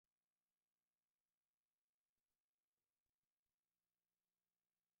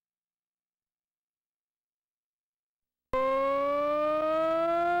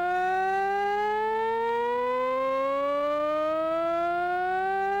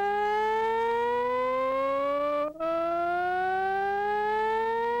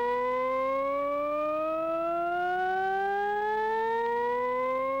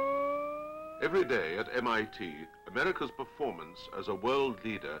Every day at MIT, America's performance as a world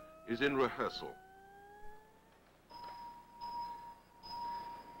leader is in rehearsal.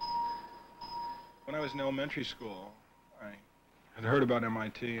 When I was in elementary school, I had heard about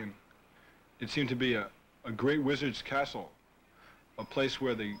MIT, and it seemed to be a great wizard's castle, a place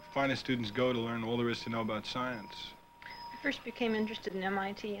where the finest students go to learn all there is to know about science. I first became interested in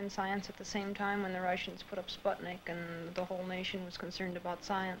MIT and science at the same time when the Russians put up Sputnik and the whole nation was concerned about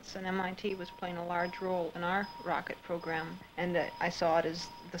science, and MIT was playing a large role in our rocket program. And I saw it as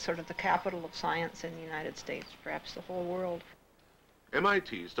the sort of the capital of science in the United States, perhaps the whole world.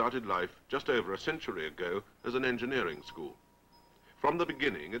 MIT started life just over a century ago as an engineering school. From the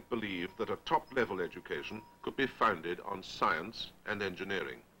beginning, it believed that a top-level education could be founded on science and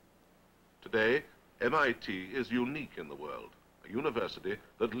engineering. Today, MIT is unique in the world, a university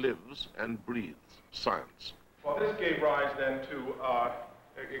that lives and breathes science. Well, this gave rise then to,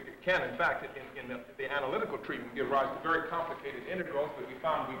 it can in fact, in the analytical treatment, give rise to very complicated integrals, but we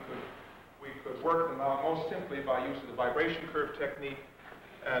found we could work them out most simply by use of the vibration curve technique,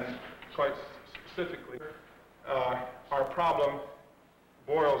 and quite specifically, our problem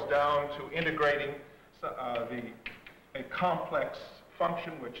boils down to integrating a complex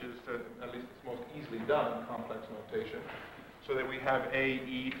function, which is, at least it's most easily done in complex notation, so that we have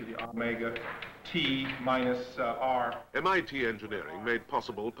AE to the omega T minus R. MIT engineering made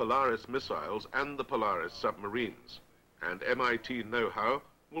possible Polaris missiles and the Polaris submarines, and MIT know-how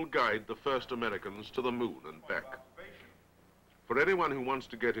will guide the first Americans to the moon and back. For anyone who wants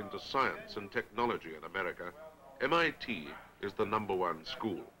to get into science and technology in America, MIT is the #1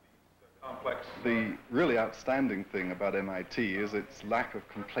 school. The really outstanding thing about MIT is its lack of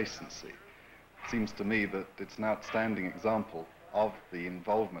complacency. It seems to me that it's an outstanding example of the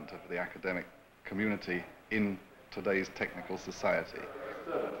involvement of the academic community in today's technical society.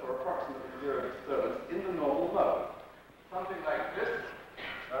 For approximately zero disturbance in the normal mode. Something like this,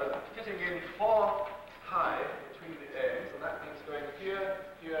 fitting in 4 high between the ends, and that means going here,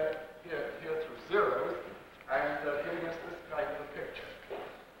 here, here, here through zeros, and giving us this kind of a picture.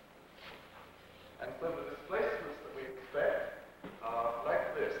 And so the displacements that we expect are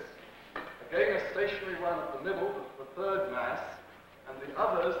like this. Again, a stationary one at the middle, the third mass, and the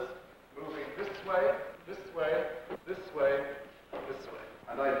others moving this way, this way, this way, this way.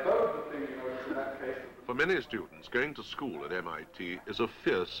 And I bowed the thing, you notice, in that case. For many students, going to school at MIT is a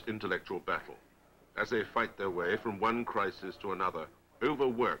fierce intellectual battle. As they fight their way from one crisis to another,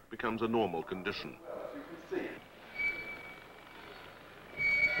 overwork becomes a normal condition. As you can see.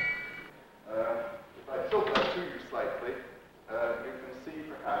 If I tilt that to you slightly, you can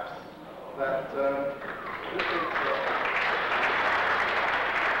see perhaps that this is...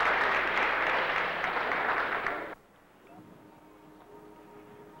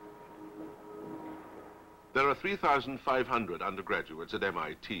 There are 3,500 undergraduates at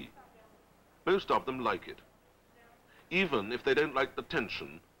MIT. Most of them like it. Even if they don't like the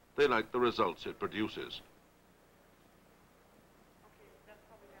tension, they like the results it produces.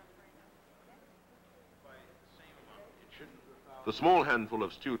 The small handful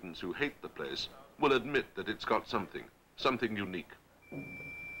of students who hate the place will admit that it's got something unique.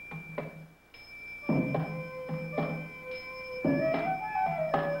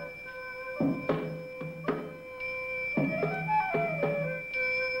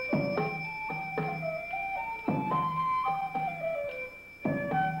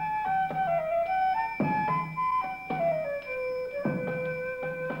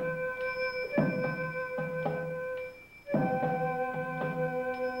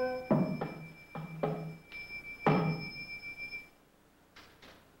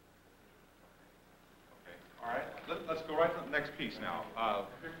 Let's go right to the next piece now.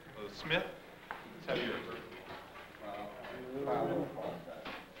 Smith, let's have yours.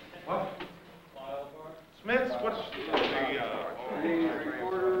 What? Smith's, what's the...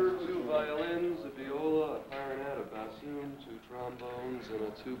 recorder, 2 violins, a viola, a clarinet, a bassoon, 2 trombones, and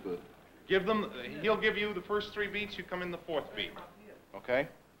a tuba. Give them, he'll give you the first 3 beats, you come in the 4th beat. Okay?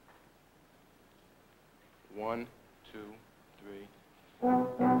 1, 2, 3.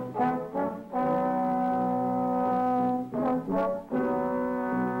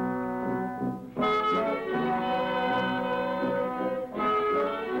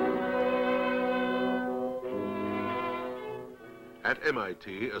 At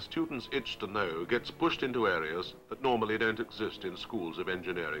MIT, a student's itch to know gets pushed into areas that normally don't exist in schools of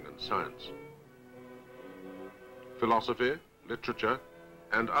engineering and science. Philosophy, literature,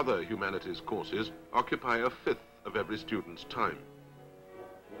 and other humanities courses occupy a 1/5 of every student's time.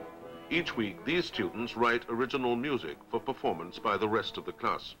 Each week, these students write original music for performance by the rest of the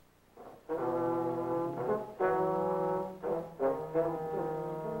class.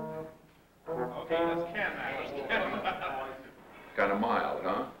 Okay, that's Ken now. Kind of mild,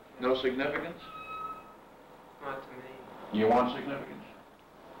 huh? No significance? Not to me. You want significance?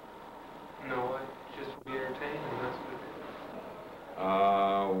 No, I just be entertained, and that's what it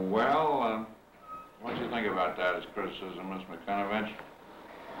What do you think about that as criticism, Miss McConovich?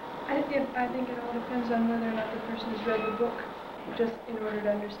 I think it all depends on whether or not the person has read the book, just in order to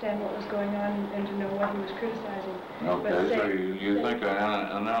understand what was going on and to know what he was criticizing. Okay, so you think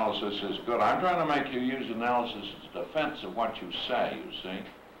an analysis is good. I'm trying to make you use analysis as defense of what you say, you see.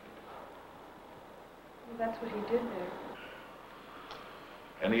 Well, that's what he did there.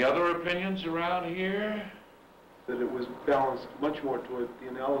 Any other opinions around here? That it was balanced much more toward the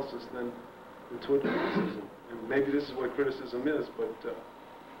analysis than toward criticism. And maybe this is what criticism is, but...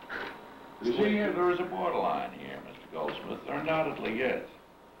 You see, there is a borderline here, Mr. Goldsmith. There undoubtedly is.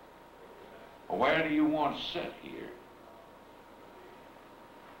 Well, where do you want to sit here?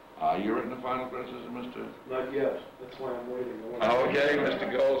 You written the final criticism, Mr.? Not yet. That's why I'm waiting. Okay, Mr.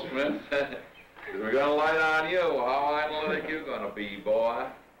 Goldsmith. We're going to light on you. How analytic you going to be, boy?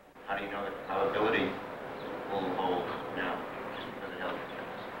 How do you know that the probability will hold now? Just because it held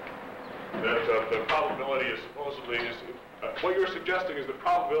that the probability is supposedly what you're suggesting is the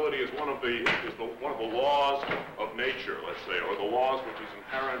probability is one of the laws of nature, let's say, or the laws which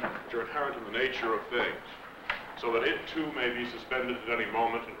are inherent in the nature of things, so that it too may be suspended at any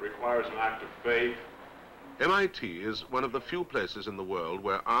moment and requires an act of faith. MIT is one of the few places in the world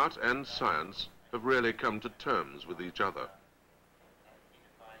where art and science have really come to terms with each other.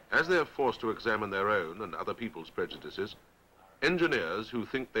 As they are forced to examine their own and other people's prejudices, engineers who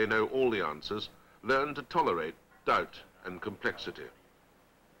think they know all the answers learn to tolerate doubt and complexity.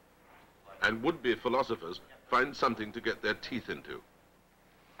 And would-be philosophers find something to get their teeth into.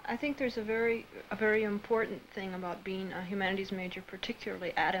 I think there's a very important thing about being a humanities major,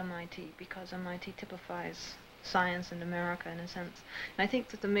 particularly at MIT, because MIT typifies science in America in a sense. And I think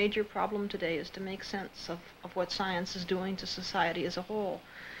that the major problem today is to make sense of what science is doing to society as a whole.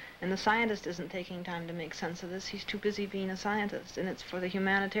 And the scientist isn't taking time to make sense of this. He's too busy being a scientist. And it's for the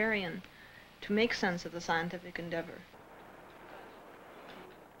humanitarian to make sense of the scientific endeavor.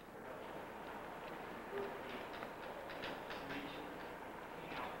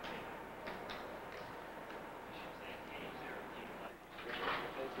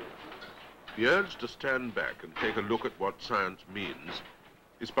 The urge to stand back and take a look at what science means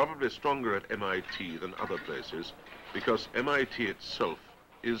is probably stronger at MIT than other places, because MIT itself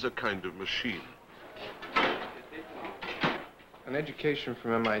is a kind of machine. An education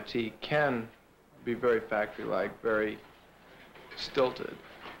from MIT can be very factory-like, very stilted,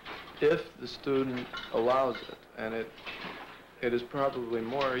 if the student allows it. And it is probably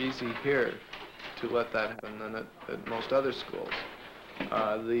more easy here to let that happen than at most other schools.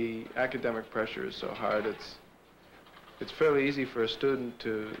 The academic pressure is so hard, it's fairly easy for a student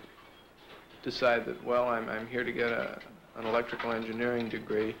to decide that, well, I'm here to get an electrical engineering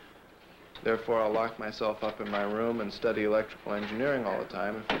degree, therefore I'll lock myself up in my room and study electrical engineering all the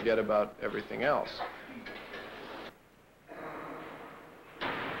time and forget about everything else.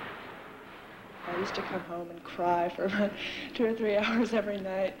 I used to come home and cry for about 2 or 3 hours every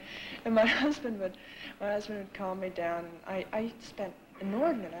night, and my husband would calm me down. And I spent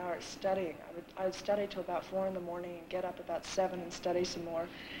inordinate hours studying. I would study till about 4 in the morning and get up about 7 and study some more.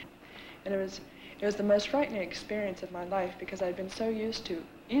 And it was the most frightening experience of my life, because I'd been so used to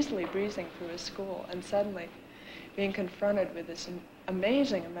easily breezing through a school and suddenly being confronted with this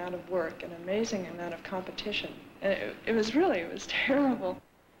amazing amount of work and amazing amount of competition. And it was terrible.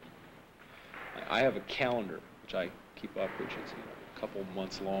 I have a calendar which I keep up, which is a couple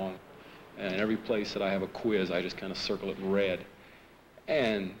months long, and every place that I have a quiz, I just kind of circle it in red.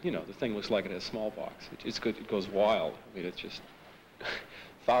 And the thing looks like it has smallpox. It goes wild. I mean, it's just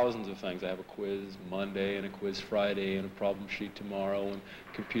thousands of things. I have a quiz Monday and a quiz Friday and a problem sheet tomorrow and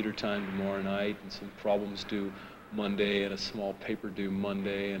computer time tomorrow night and some problems due Monday and a small paper due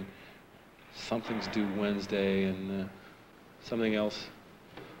Monday and something's due Wednesday and something else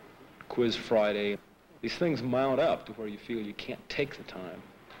quiz Friday. These things mount up to where you feel you can't take the time.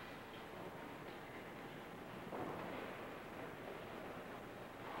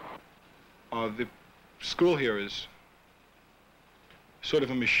 The school here is sort of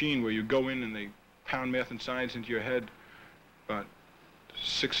a machine where you go in and they pound math and science into your head about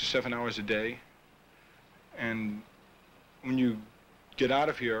 6 or 7 hours a day. And when you get out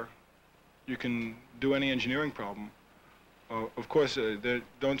of here, you can do any engineering problem. Of course, they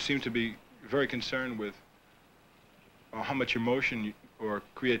don't seem to be very concerned with how much emotion or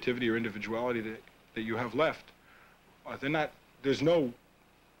creativity or individuality that you have left. There's no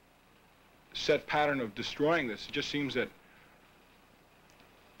set pattern of destroying this. It just seems that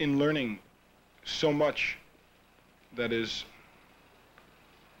in learning so much that is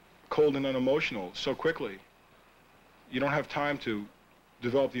cold and unemotional so quickly, you don't have time to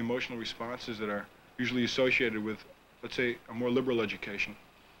develop the emotional responses that are usually associated with, let's say, a more liberal education.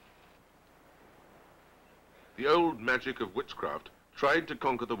 The old magic of witchcraft tried to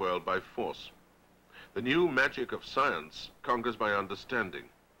conquer the world by force. The new magic of science conquers by understanding.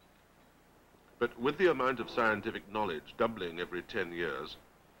 But with the amount of scientific knowledge doubling every 10 years,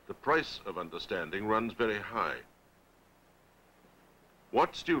 the price of understanding runs very high.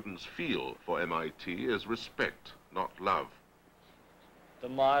 What students feel for MIT is respect, not love. The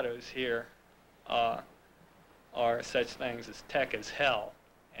mottos here are such things as tech is hell,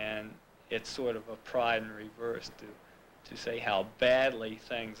 and it's sort of a pride in reverse to say how badly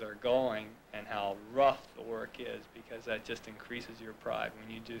things are going and how rough the work is, because that just increases your pride when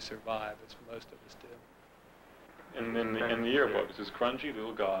you do survive, as most of us do. In the yearbook, it's this grungy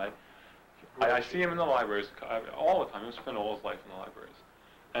little guy. I see him in the libraries all the time. He spent all his life in the libraries.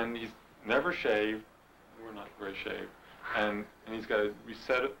 And he's never shaved. We're not very shaved. And he's got a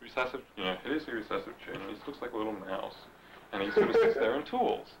recessive, hideously recessive chin. He looks like a little mouse. And he sort of sits there and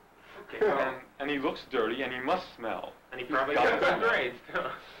tools. Okay. And he looks dirty, and he must smell. And he probably got good grades, too.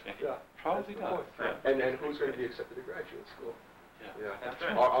 Yeah, probably does. Yeah. And who's going to be accepted to graduate school? Yeah. That's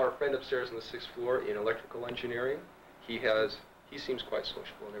right. Our friend upstairs on the 6th floor in electrical engineering, he seems quite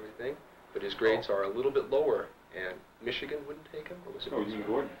sociable and everything, but his grades are a little bit lower, and Michigan wouldn't take him? Or was it Michigan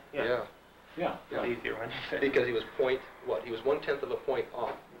Gordon? Yeah. Because he was he was 1/10 of a point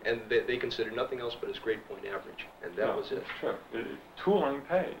off, and they considered nothing else but his grade point average, and that was it. True. Tooling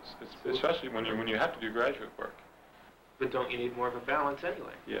pays, especially when you have to do graduate work. But don't you need more of a balance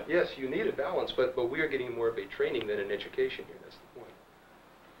anyway? Yeah. Yes, you need a balance, but we are getting more of a training than an education here. That's the point.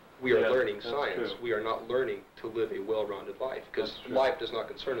 We are learning science. True. We are not learning to live a well-rounded life, because life does not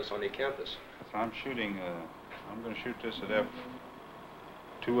concern us on a campus. So I'm going to shoot this at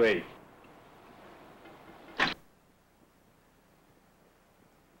F2A.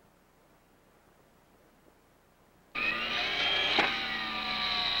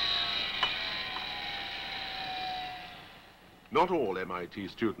 Not all MIT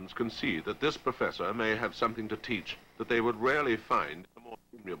students can see that this professor may have something to teach that they would rarely find in a more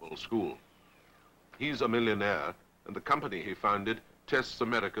amiable school. He's a millionaire, and the company he founded tests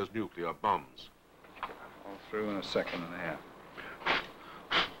America's nuclear bombs. All through in a second and a half.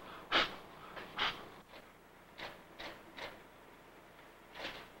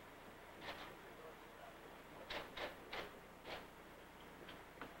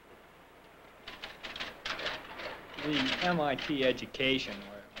 The MIT education,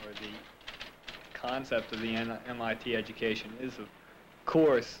 or the concept of the MIT education, is of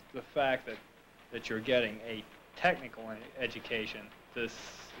course the fact that you're getting a technical education. This,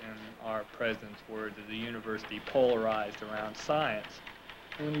 in our president's words, is a university polarized around science.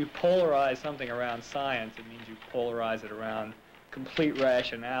 And when you polarize something around science, it means you polarize it around complete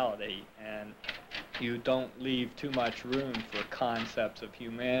rationality, and you don't leave too much room for concepts of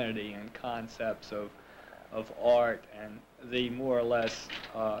humanity and concepts of art and the more or less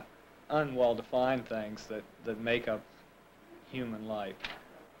unwell-defined things that make up human life.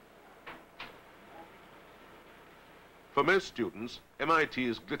 For most students,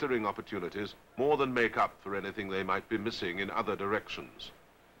 MIT's glittering opportunities more than make up for anything they might be missing in other directions.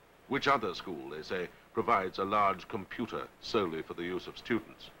 Which other school, they say, provides a large computer solely for the use of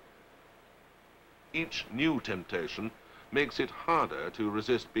students? Each new temptation makes it harder to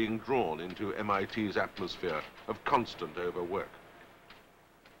resist being drawn into MIT's atmosphere of constant overwork.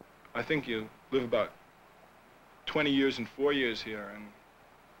 I think you live about 20 years and 4 years here, and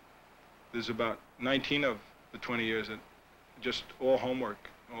there's about 19 of the 20 years that just all homework,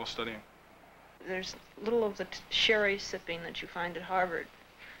 all studying. There's little of the sherry sipping that you find at Harvard.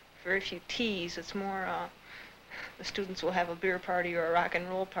 Very few teas. It's more the students will have a beer party or a rock and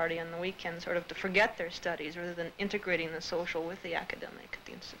roll party on the weekend, sort of to forget their studies rather than integrating the social with the academic at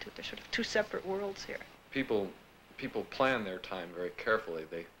the Institute. They're sort of two separate worlds here. People plan their time very carefully.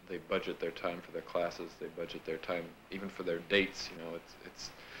 They budget their time for their classes. They budget their time even for their dates. You know,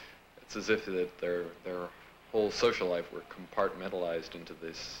 it's as if that their whole social life were compartmentalized into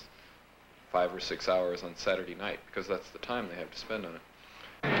this 5 or 6 hours on Saturday night, because that's the time they have to spend on it.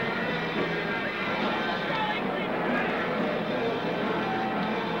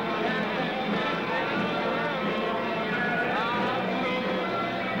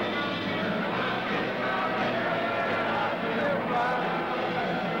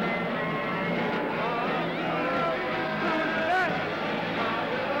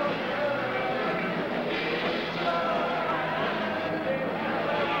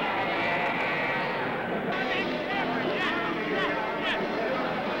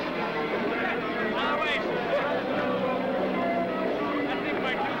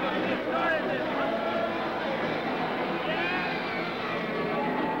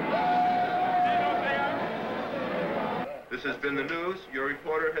 This has been the news. Your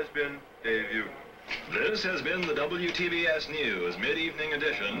reporter has been Dave Uton. This has been the WTBS News Mid-Evening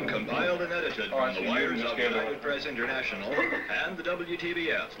Edition, compiled and edited from the wires of United Press International and the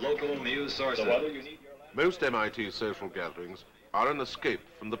WTBS local news sources. Most MIT social gatherings are an escape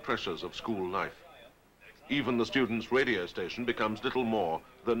from the pressures of school life. Even the students' radio station becomes little more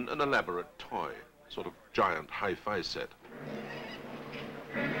than an elaborate toy, sort of giant hi-fi set.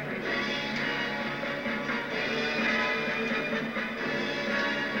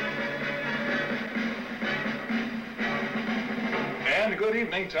 And good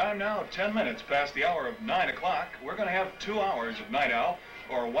evening. Time now, 10 minutes past the hour of 9 o'clock. We're going to have 2 hours of Night Owl,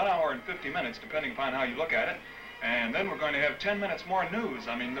 or 1 hour and 50 minutes, depending upon how you look at it. And then we're going to have 10 minutes more news.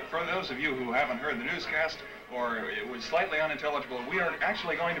 I mean, for those of you who haven't heard the newscast, or it was slightly unintelligible, we are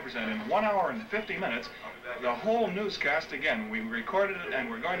actually going to present in 1 hour and 50 minutes the whole newscast again. We recorded it, and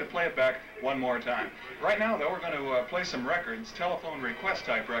we're going to play it back one more time. Right now, though, we're going to play some records, telephone request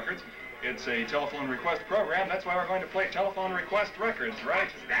type records. It's a telephone request program. That's why we're going to play telephone request records, right?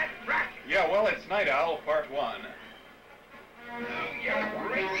 That's right. Yeah, well, it's Night Owl Part 1. How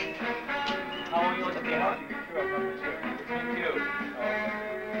are you looking at you can show up on this? Thank you.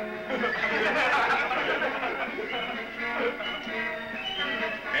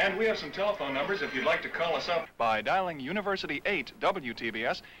 And we have some telephone numbers if you'd like to call us up by dialing University 8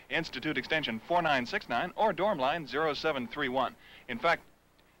 WTBS, Institute Extension 4969, or Dorm Line 0731. In fact,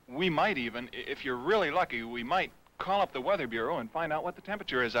 we might even, if you're really lucky, we might call up the Weather Bureau and find out what the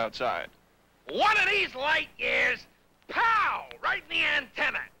temperature is outside. One of these light years, pow, right in the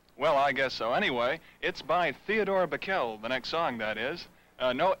antenna. Well, I guess so. Anyway, it's by Theodore Bickel, the next song, that is.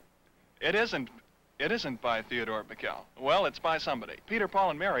 No, it isn't. It isn't by Theodore Bickel. Well, it's by somebody. Peter, Paul,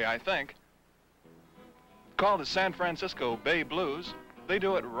 and Mary, I think. Called the San Francisco Bay Blues. They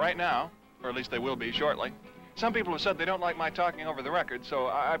do it right now, or at least they will be shortly. Some people have said they don't like my talking over the record, so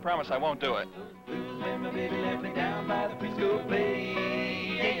I promise I won't do it.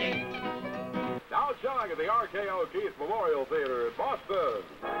 Now showing at the RKO Keith Memorial Theater in Boston.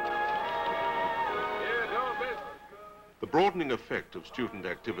 The broadening effect of student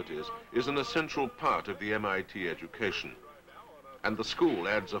activities is an essential part of the MIT education. And the school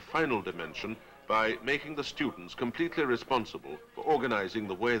adds a final dimension by making the students completely responsible for organizing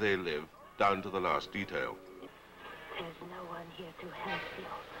the way they live down to the last detail. There's no one here to help you,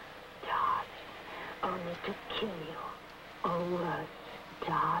 darling. Only to kill you. Oh, Russ,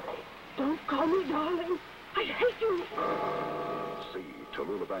 darling. Don't call me darling. I hate you. See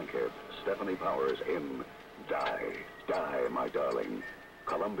Tallulah Bankhead, Stephanie Powers in Die, Die, My Darling.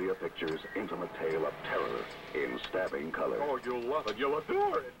 Columbia Pictures' intimate tale of terror in stabbing color. Oh, you'll love it. You'll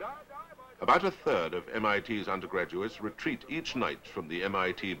adore it. About a third of MIT's undergraduates retreat each night from the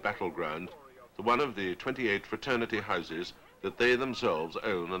MIT battleground to one of the 28 fraternity houses that they themselves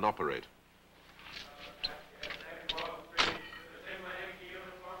own and operate.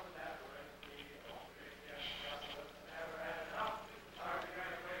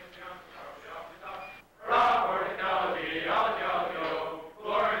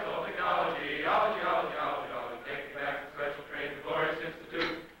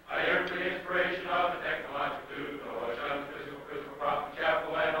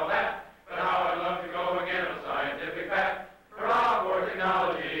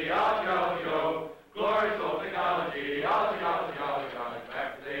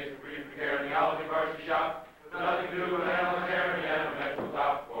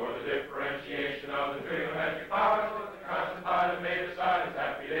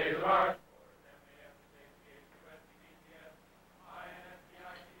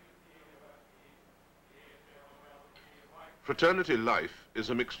 Fraternity life is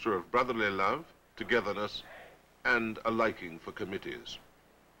a mixture of brotherly love, togetherness, and a liking for committees.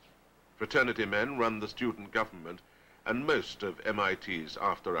 Fraternity men run the student government and most of MIT's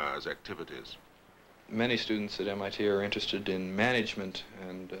after-hours activities. Many students at MIT are interested in management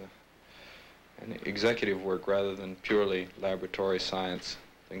and executive work rather than purely laboratory science,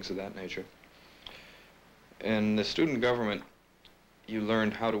 things of that nature. In the student government, you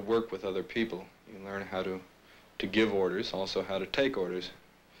learn how to work with other people. You learn how to give orders, also how to take orders.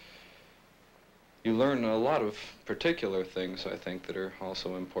 You learn a lot of particular things, I think, that are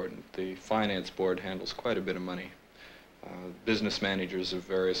also important. The finance board handles quite a bit of money. Business managers of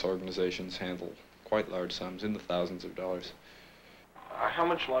various organizations handle quite large sums, in the thousands of dollars. How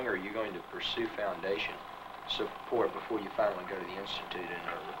much longer are you going to pursue foundation support before you finally go to the Institute and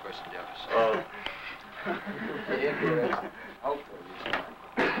request a deficit?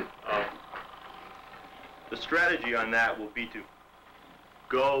 The strategy on that will be to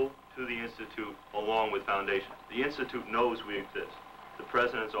go to the Institute along with foundations. The Institute knows we exist. The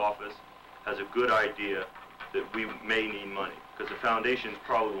President's office has a good idea that we may need money, because the foundations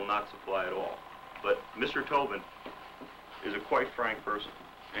probably will not supply it all. But Mr. Tobin is a quite frank person,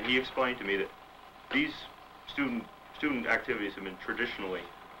 and he explained to me that these student activities have been traditionally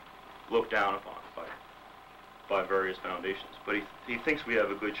looked down upon by various foundations. But he thinks we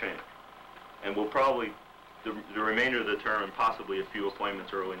have a good chance, and we'll probably, the remainder of the term, and possibly a few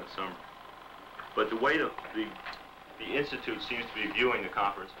appointments early in the summer. But the way that the Institute seems to be viewing the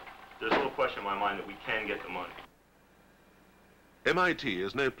conference, there's little question in my mind that we can get the money. MIT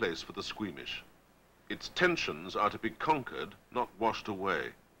is no place for the squeamish. Its tensions are to be conquered, not washed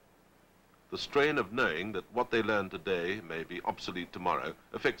away. The strain of knowing that what they learn today may be obsolete tomorrow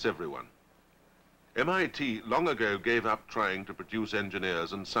affects everyone. MIT long ago gave up trying to produce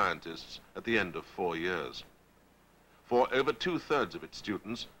engineers and scientists at the end of 4 years. For over 2/3 of its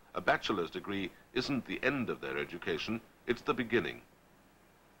students, a bachelor's degree isn't the end of their education, it's the beginning.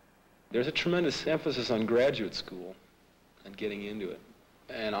 There's a tremendous emphasis on graduate school and getting into it.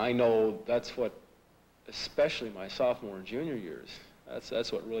 And I know that's what, especially my sophomore and junior years,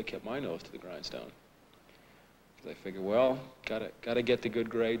 that's what really kept my nose to the grindstone. Because I figured, well, gotta get the good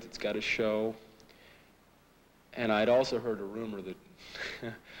grades, it's gotta show. And I'd also heard a rumor that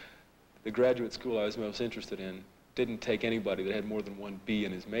the graduate school I was most interested in didn't take anybody that had more than 1 B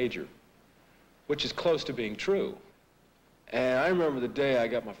in his major, which is close to being true. And I remember the day I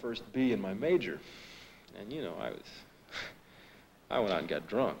got my first B in my major, and you know, I went out and got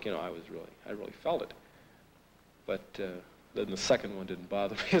drunk. You know, I really felt it. But then the second one didn't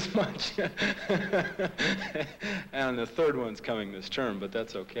bother me as much. And the third one's coming this term, but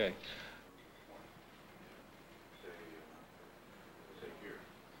that's okay.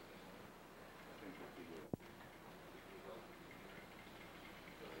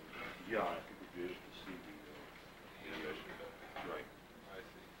 Yeah, I think we'd be able to see the animation. Right. I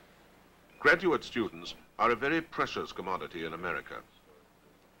see. Graduate students are a very precious commodity in America.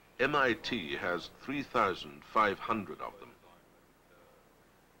 MIT has 3,500 of them.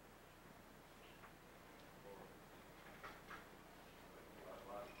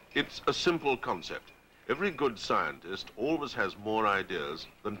 It's a simple concept. Every good scientist always has more ideas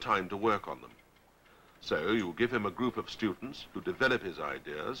than time to work on them. So you give him a group of students who develop his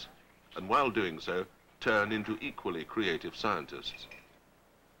ideas, and while doing so, turn into equally creative scientists.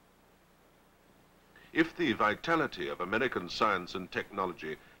 If the vitality of American science and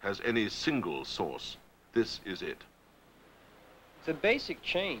technology has any single source, this is it. The basic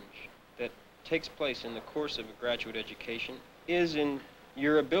change that takes place in the course of a graduate education is in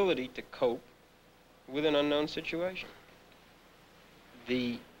your ability to cope with an unknown situation.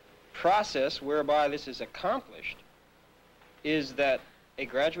 The process whereby this is accomplished is that a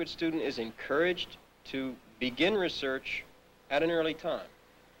graduate student is encouraged to begin research at an early time.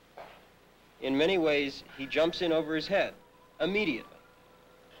 In many ways, he jumps in over his head immediately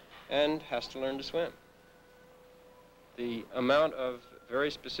and has to learn to swim. The amount of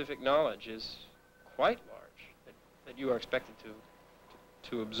very specific knowledge is quite large that you are expected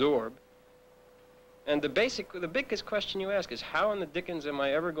to absorb. And the biggest question you ask is, how in the dickens am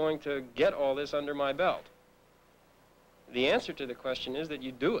I ever going to get all this under my belt? The answer to the question is that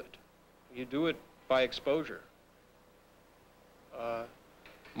you do it. You do it by exposure,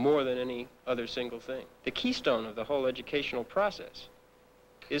 more than any other single thing. The keystone of the whole educational process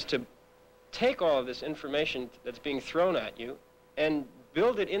is to take all of this information that's being thrown at you and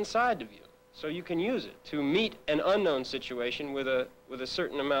build it inside of you so you can use it to meet an unknown situation with a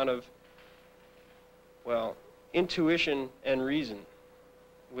certain amount of, well, intuition and reason,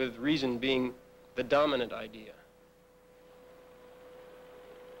 with reason being the dominant idea.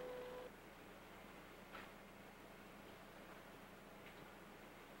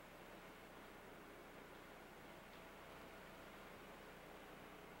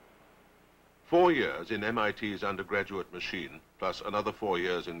 Four years in MIT's undergraduate machine, plus another 4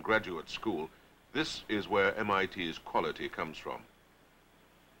 years in graduate school, this is where MIT's quality comes from.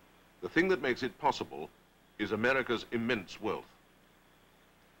 The thing that makes it possible is America's immense wealth.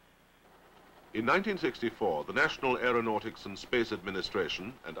 In 1964, the National Aeronautics and Space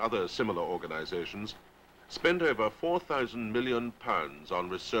Administration and other similar organizations spent over £4,000 million on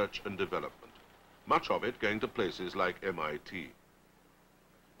research and development, much of it going to places like MIT.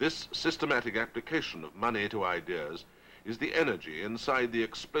 This systematic application of money to ideas is the energy inside the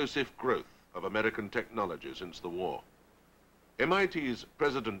explosive growth of American technology since the war. MIT's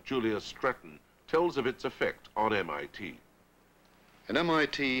President Julius Stratton tells of its effect on MIT. In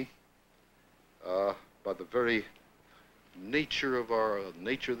MIT, by the very nature of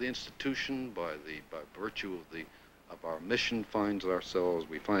the institution, by virtue of our mission,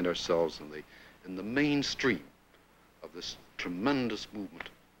 we find ourselves in the mainstream of this tremendous movement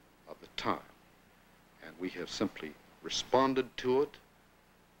of the time, and we have simply responded to it.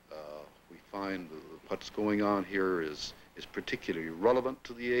 We find what's going on here is particularly relevant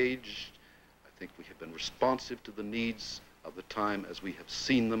to the age. I think we have been responsive to the needs of the time as we have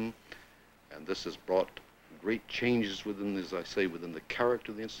seen them, and this has brought great changes within, as I say, within the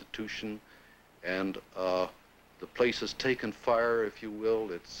character of the institution, and the place has taken fire, if you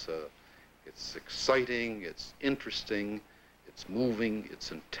will. It's exciting, it's interesting, it's moving,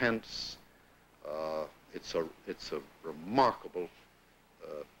 it's intense. It's a remarkable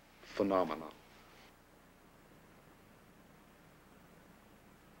phenomenon.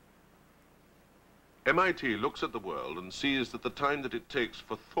 MIT looks at the world and sees that the time that it takes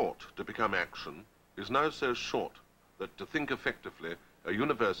for thought to become action is now so short that to think effectively, a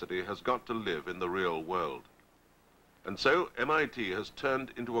university has got to live in the real world. And so MIT has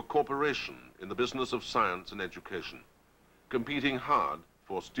turned into a corporation in the business of science and education, competing hard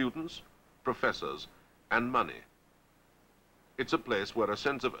for students, professors, and money. It's a place where a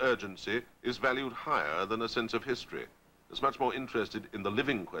sense of urgency is valued higher than a sense of history. It's much more interested in the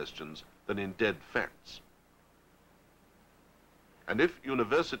living questions than in dead facts. And if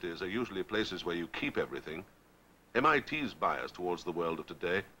universities are usually places where you keep everything, MIT's bias towards the world of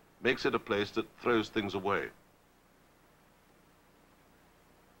today makes it a place that throws things away.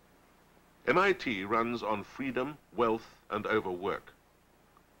 MIT runs on freedom, wealth, and overwork.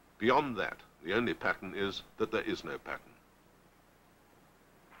 Beyond that, the only pattern is that there is no pattern.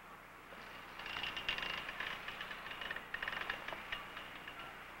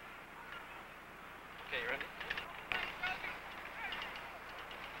 Okay, you ready?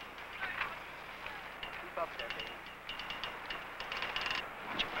 Keep up there, baby.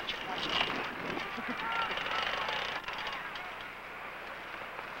 Watch it.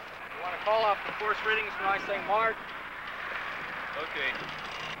 You want to call off the force readings when I say mark? Okay.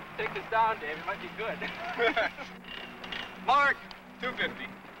 Take this down, Dave. It might be good. Mark! 250.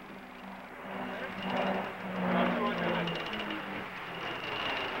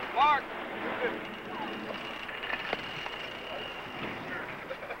 Mark! 250.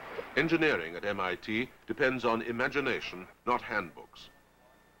 Engineering at MIT depends on imagination, not handbooks.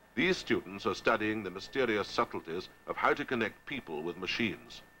 These students are studying the mysterious subtleties of how to connect people with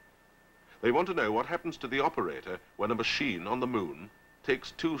machines. They want to know what happens to the operator when a machine on the moon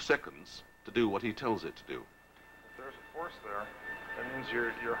takes 2 seconds to do what he tells it to do. If there's a force there, that means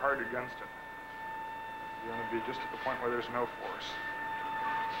you're hard against it. You're going to be just at the point where there's no force.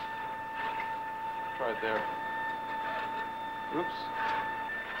 Try it there. Oops.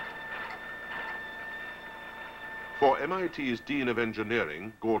 For MIT's Dean of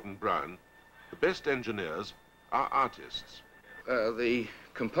Engineering, Gordon Brown, the best engineers are artists. The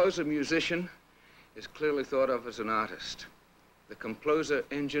composer-musician is clearly thought of as an artist. The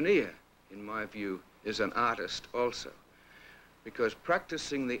composer-engineer, in my view, is an artist also, because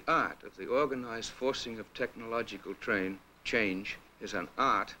practicing the art of the organized forcing of technological change is an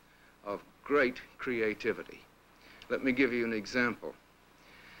art of great creativity. Let me give you an example.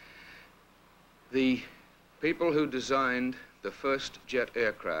 The people who designed the first jet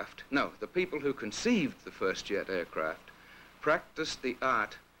aircraft, no, the people who conceived the first jet aircraft practiced the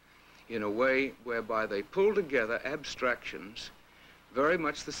art in a way whereby they pulled together abstractions very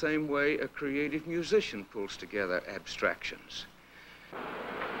much the same way a creative musician pulls together abstractions.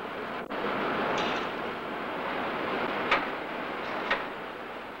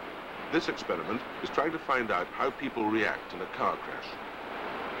 This experiment is trying to find out how people react in a car crash.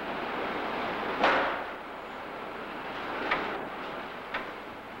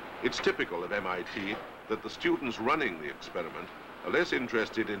 It's typical of MIT that the students running the experiment are less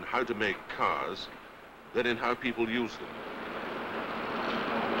interested in how to make cars than in how people use them.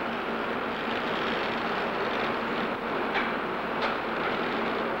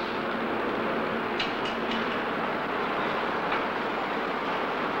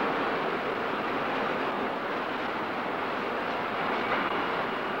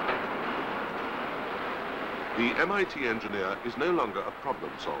 The MIT engineer is no longer a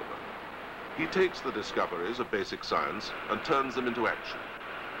problem solver. He takes the discoveries of basic science and turns them into action.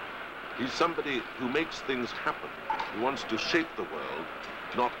 He's somebody who makes things happen, who wants to shape the world,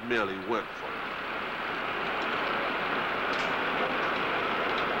 not merely work for it.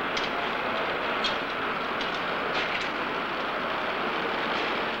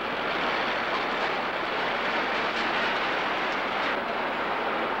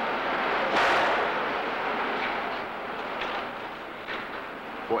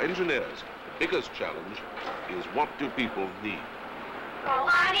 For engineers, the biggest challenge is what do people need? Oh,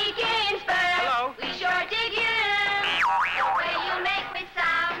 Arnie Ginsberg. Hello. We sure dig you. The way you make me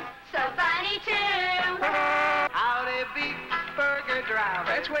sound so funny too. Howdy Beef Burger Drive.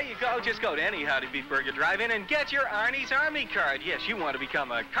 That's where you go. Just go to any Howdy Beef Burger Drive-In and get your Arnie's Army card. Yes, you want to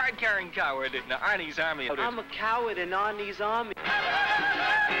become a card-carrying coward in the Arnie's Army. I'm a coward in Arnie's Army.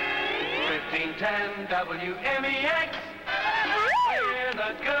 1510 WMEX. Where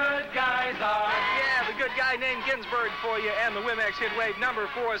the good guys are. Yeah, the good guy named Ginsberg for you, and the Wimex hit wave number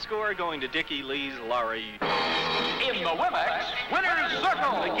 4 score going to Dickie Lee's Lorry. In the Wimex Winner's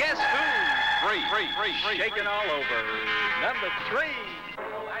Circle. The guess who? Free. Shaking all over. Number 3.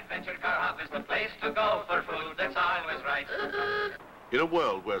 Adventure Car Hub is the place to go for food that's always right. In a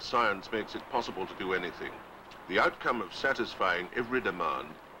world where science makes it possible to do anything, the outcome of satisfying every demand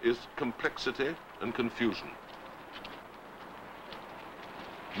is complexity and confusion.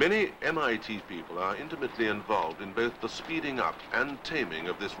 Many MIT people are intimately involved in both the speeding up and taming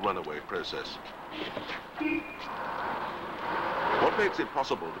of this runaway process. What makes it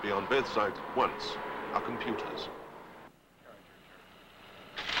possible to be on both sides at once are computers.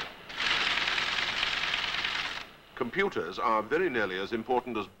 Computers are very nearly as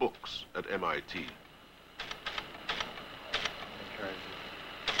important as books at MIT.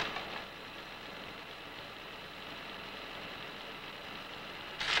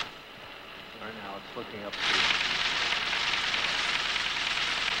 Right now it's looking up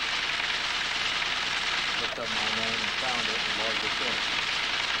looked up my name and found it and logged it in.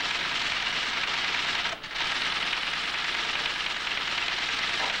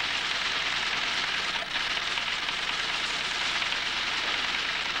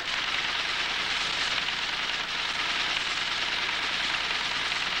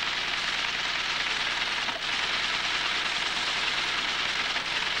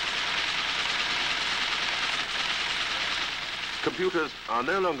 Computers are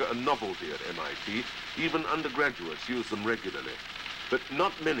no longer a novelty at MIT. Even undergraduates use them regularly. But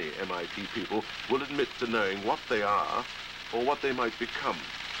not many MIT people will admit to knowing what they are or what they might become.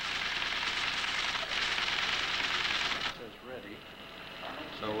 It says ready,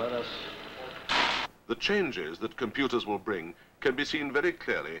 so let us... The changes that computers will bring can be seen very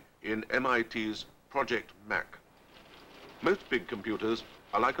clearly in MIT's Project Mac. Most big computers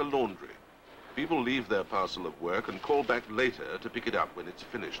are like a laundry. People leave their parcel of work and call back later to pick it up when it's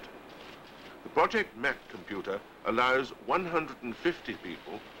finished. The Project Mac computer allows 150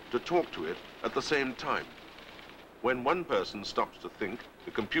 people to talk to it at the same time. When one person stops to think,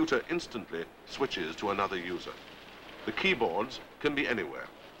 the computer instantly switches to another user. The keyboards can be anywhere.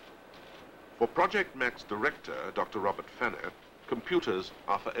 For Project Mac's director, Dr. Robert Fanner, computers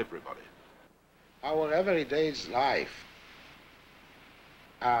are for everybody. Our everyday life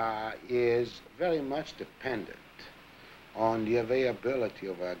is very much dependent on the availability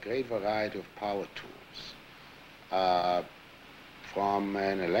of a great variety of power tools, from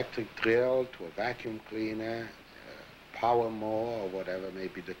an electric drill to a vacuum cleaner, power mower, or whatever may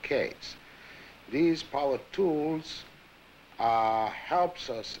be the case. These power tools helps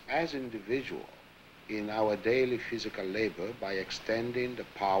us as individuals in our daily physical labor by extending the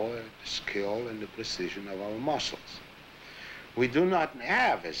power, the skill, and the precision of our muscles. We do not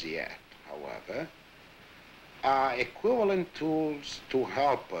have as yet, however, equivalent tools to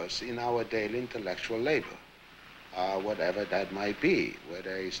help us in our daily intellectual labor, whatever that might be,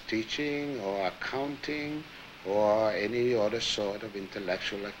 whether it's teaching or accounting or any other sort of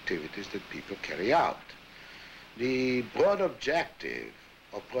intellectual activities that people carry out. The broad objective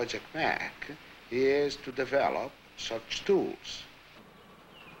of Project Mac is to develop such tools.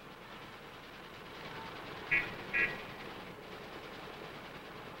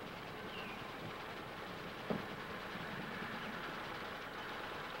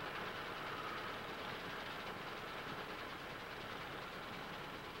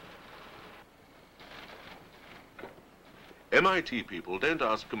 MIT people don't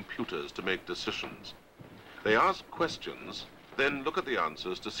ask computers to make decisions. They ask questions, then look at the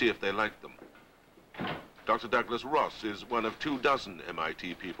answers to see if they like them. Dr. Douglas Ross is one of 24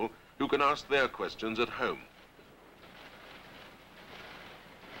 MIT people who can ask their questions at home.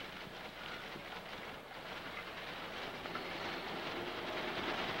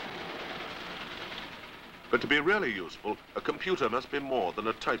 But to be really useful, a computer must be more than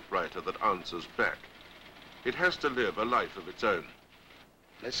a typewriter that answers back. It has to live a life of its own.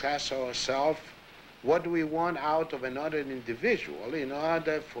 Let's ask ourselves, what do we want out of another individual in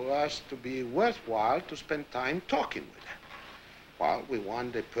order for us to be worthwhile to spend time talking with them? Well, we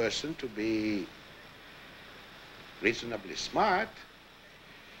want the person to be reasonably smart,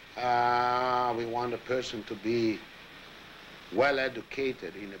 We want a person to be well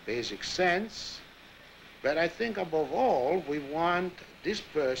educated in a basic sense. But I think above all, we want this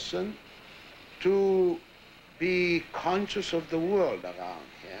person to be conscious of the world around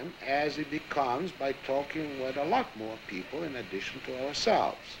him as he becomes by talking with a lot more people in addition to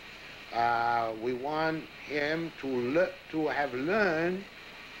ourselves. We want him to have learned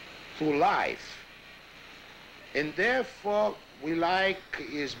through life. And therefore, we like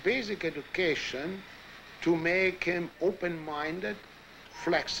his basic education to make him open-minded,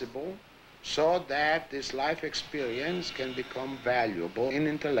 flexible, so that this life experience can become valuable in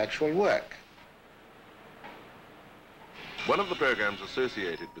intellectual work. One of the programs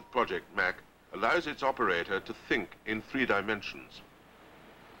associated with Project Mac allows its operator to think in 3 dimensions.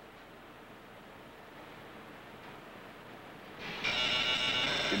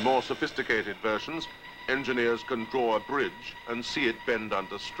 In more sophisticated versions, engineers can draw a bridge and see it bend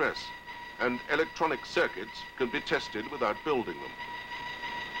under stress, and electronic circuits can be tested without building them.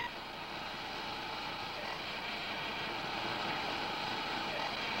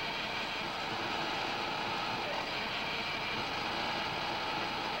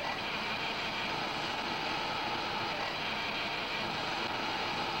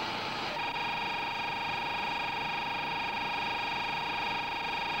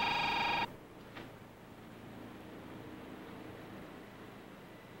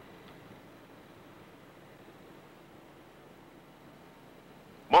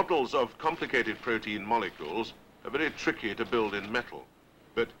 Models of complicated protein molecules are very tricky to build in metal,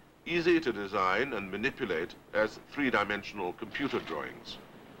 but easy to design and manipulate as 3-dimensional computer drawings.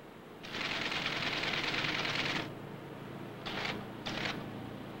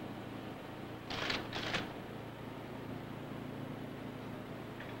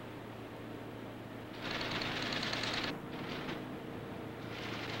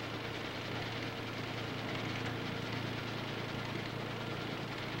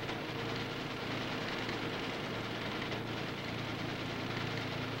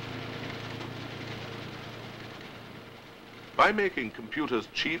 By making computers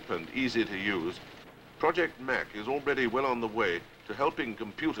cheap and easy to use, Project Mac is already well on the way to helping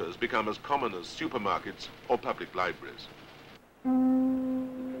computers become as common as supermarkets or public libraries.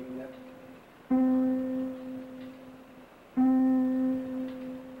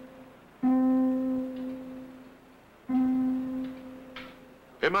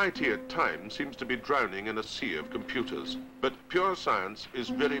 MIT at times seems to be drowning in a sea of computers, but pure science is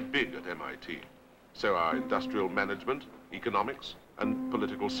very big at MIT. So are industrial management, economics, and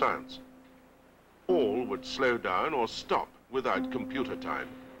political science. All would slow down or stop without computer time.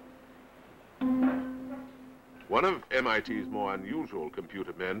 One of MIT's more unusual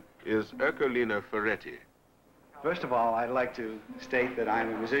computer men is Ercolino Ferretti. First of all, I'd like to state that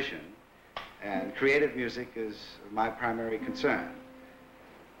I'm a musician, and creative music is my primary concern.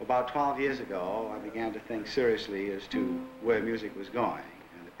 About 12 years ago, I began to think seriously as to where music was going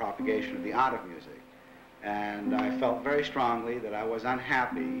and the propagation of the art of music. And I felt very strongly that I was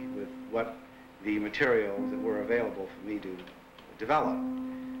unhappy with what the materials that were available for me to develop.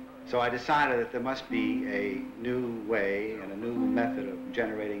 So I decided that there must be a new way and a new method of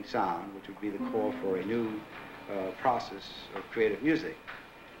generating sound, which would be the core for a new process of creative music.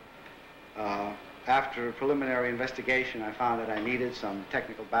 After preliminary investigation, I found that I needed some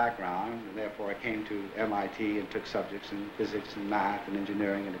technical background, and therefore I came to MIT and took subjects in physics and math and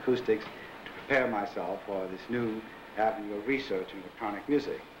engineering and acoustics to prepare myself for this new avenue of research in electronic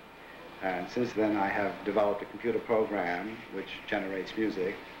music. And since then, I have developed a computer program which generates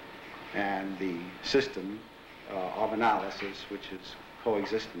music, and the system of analysis which is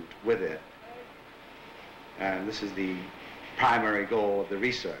coexistent with it. And this is the primary goal of the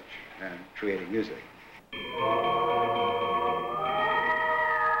research and creating music.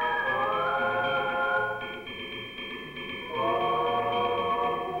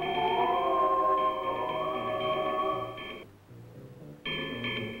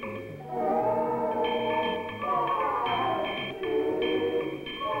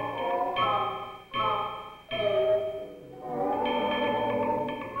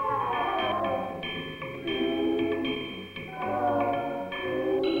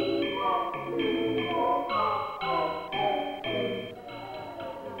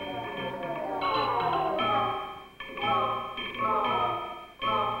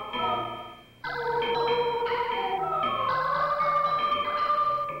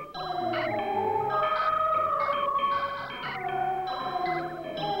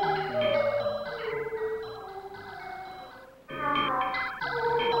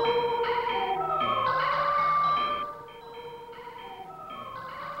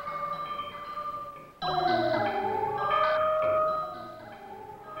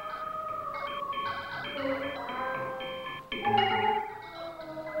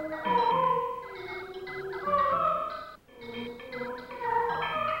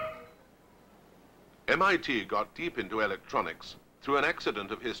 MIT got deep into electronics through an accident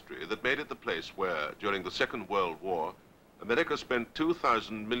of history that made it the place where, during the Second World War, America spent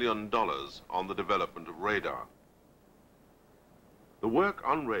 $2,000 million on the development of radar. The work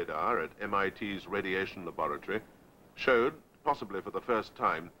on radar at MIT's Radiation Laboratory showed, possibly for the first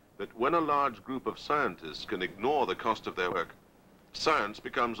time, that when a large group of scientists can ignore the cost of their work, science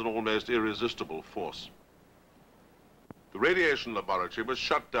becomes an almost irresistible force. The Radiation Laboratory was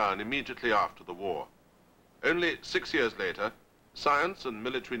shut down immediately after the war. Only 6 years later, science and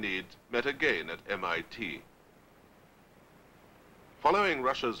military needs met again at MIT. Following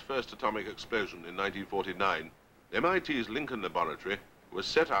Russia's first atomic explosion in 1949, MIT's Lincoln Laboratory was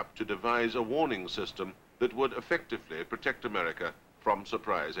set up to devise a warning system that would effectively protect America from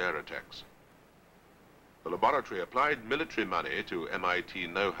surprise air attacks. The laboratory applied military money to MIT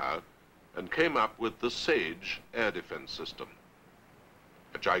know-how and came up with the SAGE air defense system,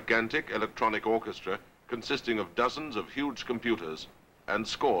 a gigantic electronic orchestra consisting of dozens of huge computers and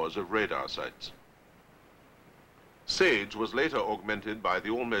scores of radar sites. SAGE was later augmented by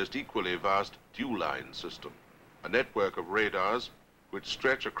the almost equally vast DuLine system, a network of radars which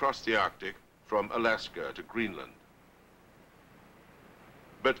stretch across the Arctic from Alaska to Greenland.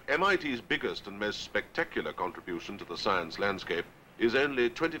 But MIT's biggest and most spectacular contribution to the science landscape is only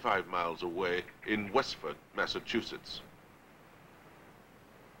 25 miles away in Westford, Massachusetts.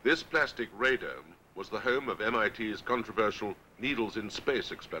 This plastic radome was the home of MIT's controversial Needles in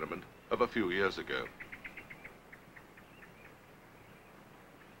Space experiment of a few years ago.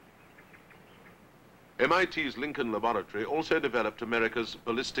 MIT's Lincoln Laboratory also developed America's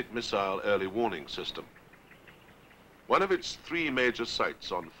ballistic missile early warning system. One of its 3 major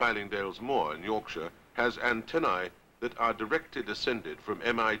sites on Fylingdales Moor in Yorkshire has antennae that are directly descended from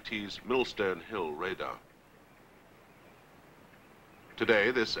MIT's Millstone Hill radar.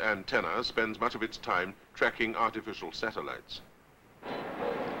 Today, this antenna spends much of its time tracking artificial satellites.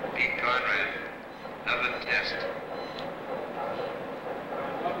 Pete Conrad, another test.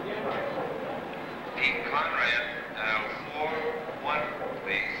 Pete Conrad, 4-1,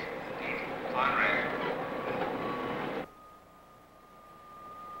 please. Pete Conrad.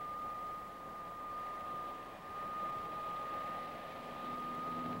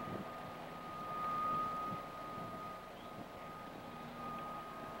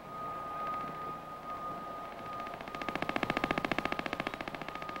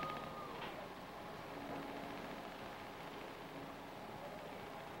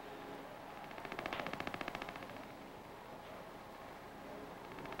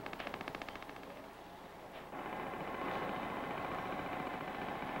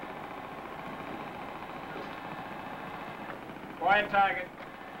 Quiet target.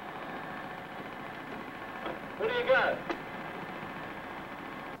 What do you got?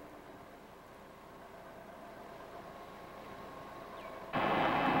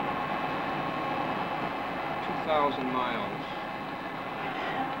 miles.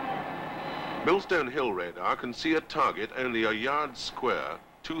 Millstone Hill radar can see a target only a yard square,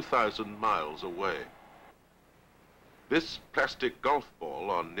 2,000 miles away. This plastic golf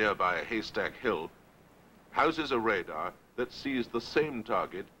ball on nearby Haystack Hill houses a radar that sees the same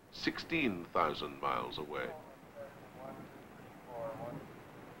target 16,000 miles away.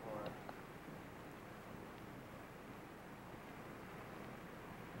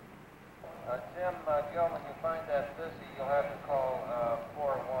 Jim Gilman, you find that busy, you'll have to call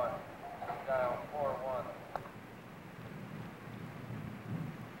 4-1. Dial 4-1.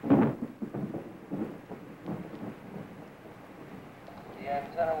 The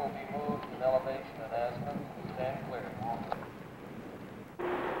antenna will be moved in elevation and azimuth. Stand clear.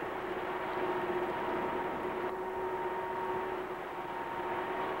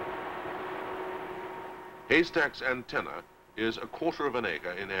 Haystack's antenna is 1/4 of an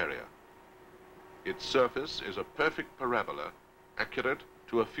acre in area. Its surface is a perfect parabola, accurate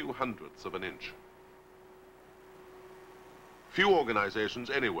to a few hundredths of an inch. Few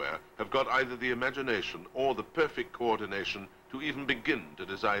organizations anywhere have got either the imagination or the perfect coordination to even begin to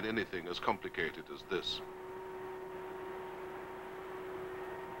design anything as complicated as this.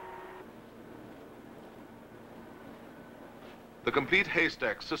 The complete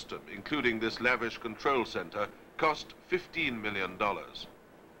Haystack system, including this lavish control center, cost $15 million.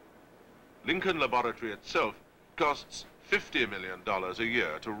 Lincoln Laboratory itself costs $50 million a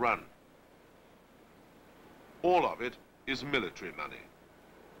year to run. All of it is military money.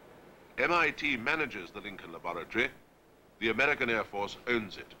 MIT manages the Lincoln Laboratory. The American Air Force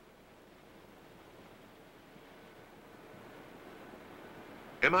owns it.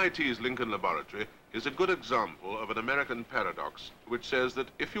 MIT's Lincoln Laboratory is a good example of an American paradox which says that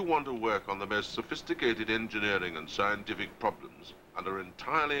if you want to work on the most sophisticated engineering and scientific problems under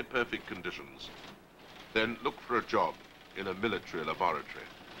entirely perfect conditions, then look for a job in a military laboratory.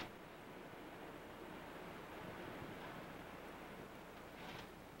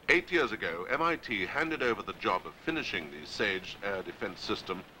 Eight years ago, MIT handed over the job of finishing the SAGE air defense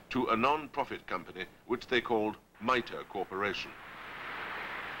system to a non-profit company which they called MITRE Corporation.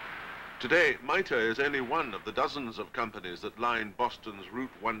 Today, MITRE is only one of the dozens of companies that line Boston's Route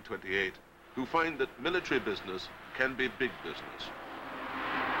 128 who find that military business can be big business.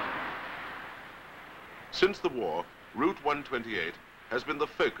 Since the war, Route 128 has been the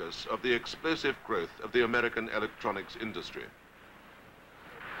focus of the explosive growth of the American electronics industry.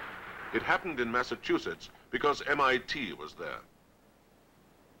 It happened in Massachusetts because MIT was there.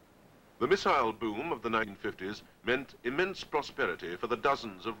 The missile boom of the 1950s meant immense prosperity for the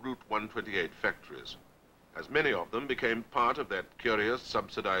dozens of Route 128 factories, as many of them became part of that curious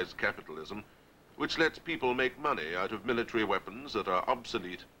subsidized capitalism which lets people make money out of military weapons that are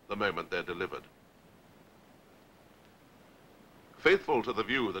obsolete the moment they're delivered. Faithful to the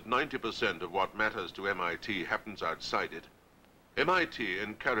view that 90% of what matters to MIT happens outside it, MIT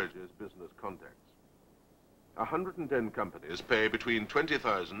encourages business contacts. 110 companies pay between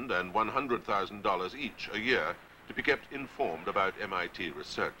 $20,000 and $100,000 each a year to be kept informed about MIT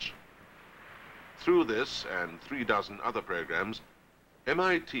research. Through this and 36 other programs,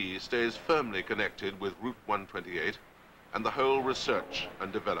 MIT stays firmly connected with Route 128 and the whole research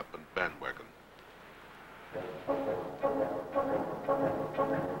and development bandwagon.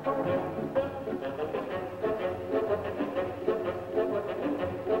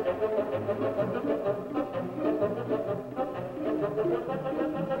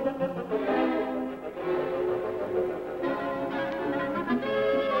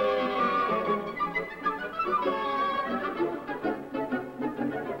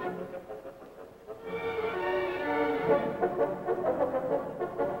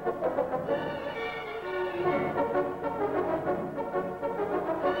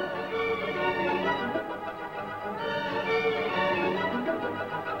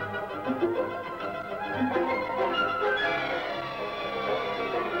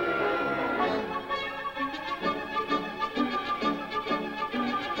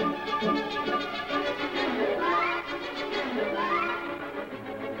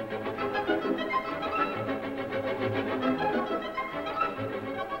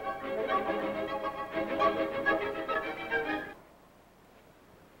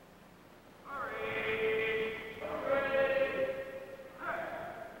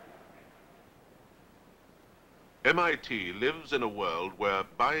 MIT lives in a world where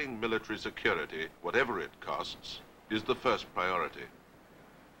buying military security, whatever it costs, is the first priority.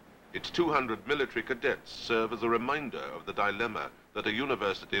 Its 200 military cadets serve as a reminder of the dilemma that a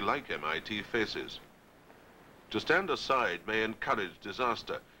university like MIT faces. To stand aside may encourage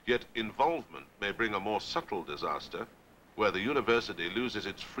disaster, yet involvement may bring a more subtle disaster where the university loses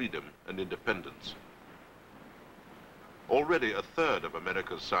its freedom and independence. Already a third of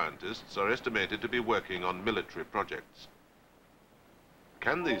America's scientists are estimated to be working on military projects.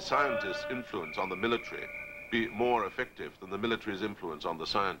 Can the scientists' influence on the military be more effective than the military's influence on the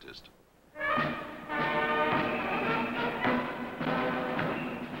scientist?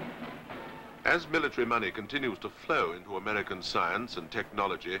 As military money continues to flow into American science and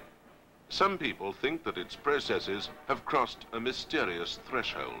technology, some people think that its processes have crossed a mysterious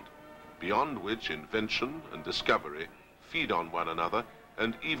threshold, beyond which invention and discovery feed on one another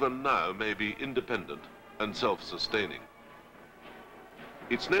and even now may be independent and self-sustaining.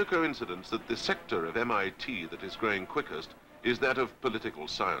 It's no coincidence that the sector of MIT that is growing quickest is that of political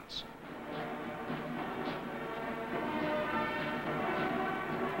science.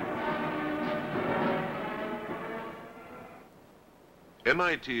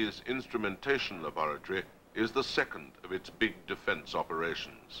 MIT's instrumentation laboratory is the second of its big defense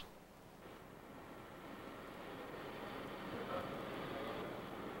operations.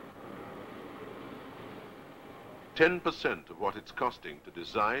 %10 of what it's costing to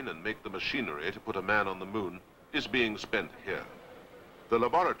design and make the machinery to put a man on the moon is being spent here. The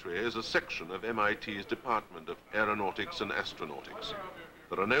laboratory is a section of MIT's Department of Aeronautics and Astronautics.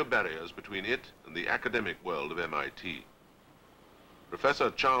 There are no barriers between it and the academic world of MIT. Professor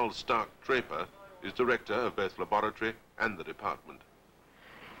Charles Stark Draper is director of both laboratory and the department.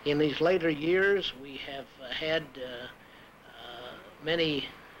 In these later years, we have had many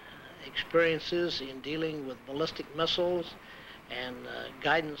experiences in dealing with ballistic missiles and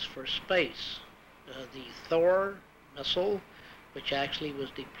guidance for space. The Thor missile which actually was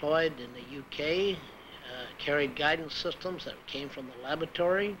deployed in the UK, carried guidance systems that came from the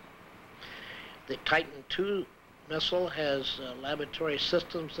laboratory. The Titan II missile has laboratory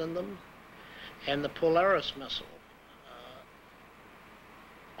systems in them, and the Polaris missile.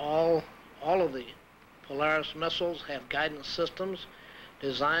 All of the Polaris missiles have guidance systems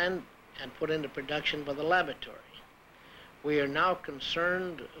designed and put into production by the laboratory. We are now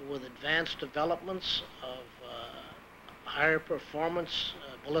concerned with advanced developments of higher performance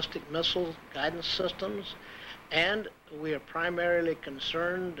ballistic missile guidance systems, and we are primarily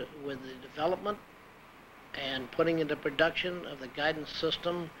concerned with the development and putting into production of the guidance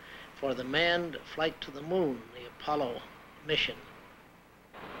system for the manned flight to the moon, the Apollo mission.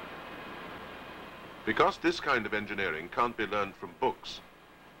 Because this kind of engineering can't be learned from books,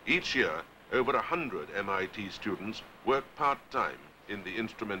 each year over 100 MIT students work part-time in the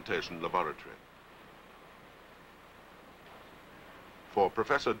instrumentation laboratory. For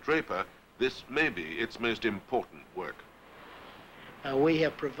Professor Draper, this may be its most important work. We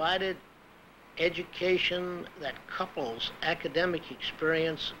have provided education that couples academic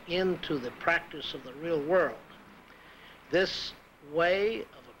experience into the practice of the real world. This way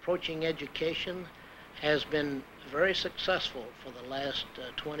of approaching education has been very successful for the last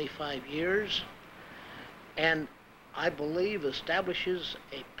 25 years, and I believe establishes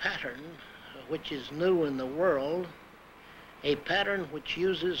a pattern which is new in the world, a pattern which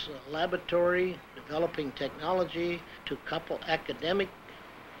uses laboratory developing technology to couple academic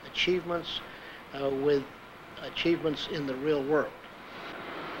achievements with achievements in the real world.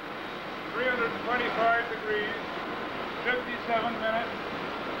 325 degrees, 57 minutes,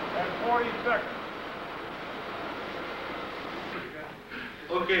 and 40 seconds.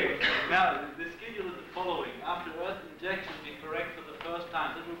 Okay, now the schedule is the following. After Earth injection, we correct for the first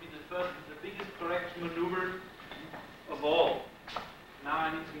time. That will be the biggest correction maneuver of all. Now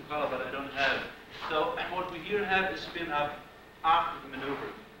I need some color, but I don't have it. So what we here have is spin up after the maneuver.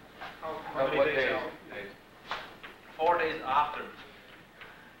 How many days? 4 days after.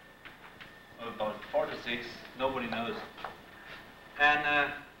 About 4 to 6, nobody knows.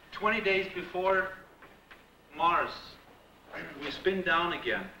 And 20 days before Mars, we spin down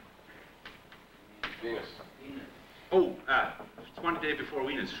again. Venus. Oh, 20 days before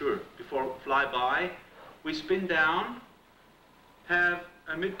Venus, sure. Before flyby, we spin down, have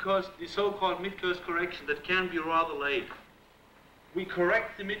a mid-course, the so-called mid-course correction that can be rather late. We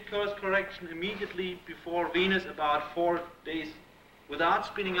correct the mid-course correction immediately before Venus, about 4 days, without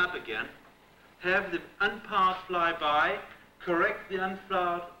spinning up again, have the unpowered flyby, correct the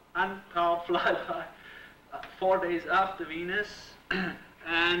unpowered flyby 4 days after Venus,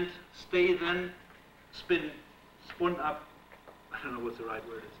 and stay then spun up, I don't know what the right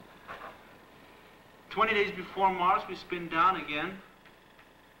word is. 20 days before Mars, we spin down again,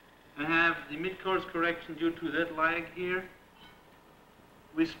 and have the mid-course correction due to that lag here.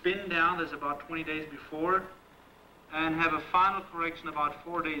 We spin down, that's about 20 days before, and have a final correction about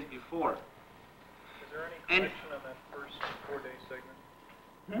 4 days before. Is there any correction on that first 4-day segment?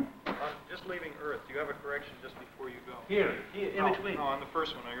 On just leaving Earth, do you have a correction just before you go? Here, in between. No, on the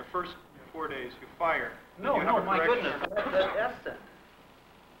first one. On your first 4 days, you fire. No, you have a my correction goodness, that's ascent.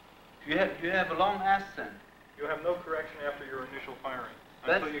 You have a long ascent. You have no correction after your initial firing.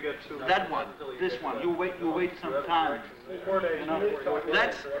 That's, until you get to that one, this one. You wait some time. 4 days. You know,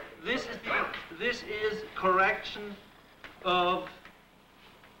 this is correction of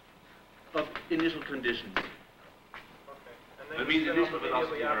initial conditions. And then you spin up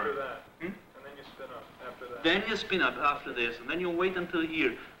immediately after that. And then you spin up after that. Then you spin up after this, and then you wait until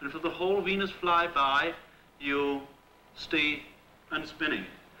here. And for the whole Venus flyby, you stay unspinning.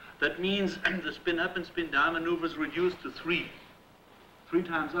 That means the spin up and spin down maneuver is reduced to 3. 3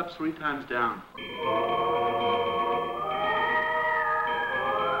 times up, 3 times down.